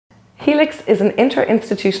HELECs is an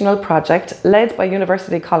interinstitutional project led by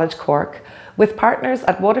University College Cork with partners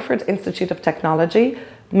at Waterford Institute of Technology,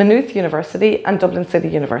 Maynooth University and Dublin City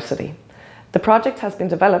University. The project has been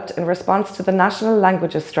developed in response to the National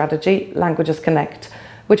Languages Strategy, Languages Connect,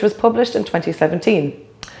 which was published in 2017.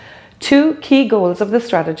 Two key goals of the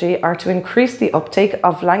strategy are to increase the uptake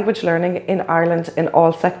of language learning in Ireland in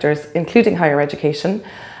all sectors, including higher education,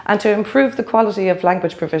 and to improve the quality of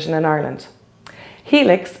language provision in Ireland.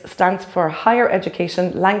 HELECs stands for Higher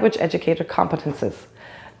Education Language Educator Competences.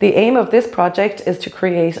 The aim of this project is to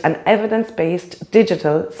create an evidence-based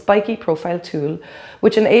digital spiky profile tool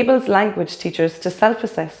which enables language teachers to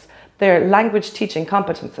self-assess their language teaching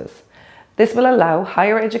competences. This will allow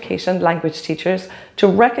higher education language teachers to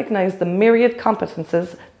recognise the myriad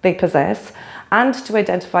competences they possess and to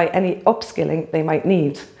identify any upskilling they might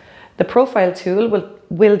need. The profile tool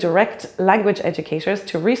will direct language educators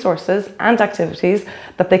to resources and activities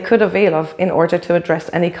that they could avail of in order to address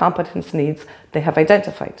any competence needs they have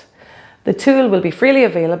identified. The tool will be freely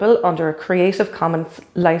available under a Creative Commons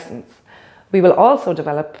license. We will also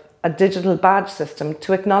develop a digital badge system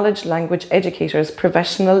to acknowledge language educators'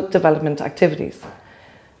 professional development activities.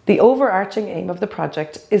 The overarching aim of the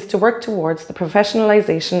project is to work towards the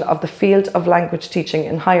professionalisation of the field of language teaching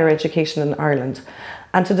in higher education in Ireland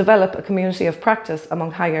and to develop a community of practice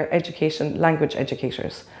among higher education language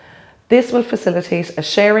educators. This will facilitate a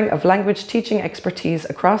sharing of language teaching expertise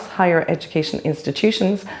across higher education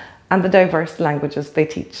institutions and the diverse languages they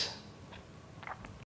teach.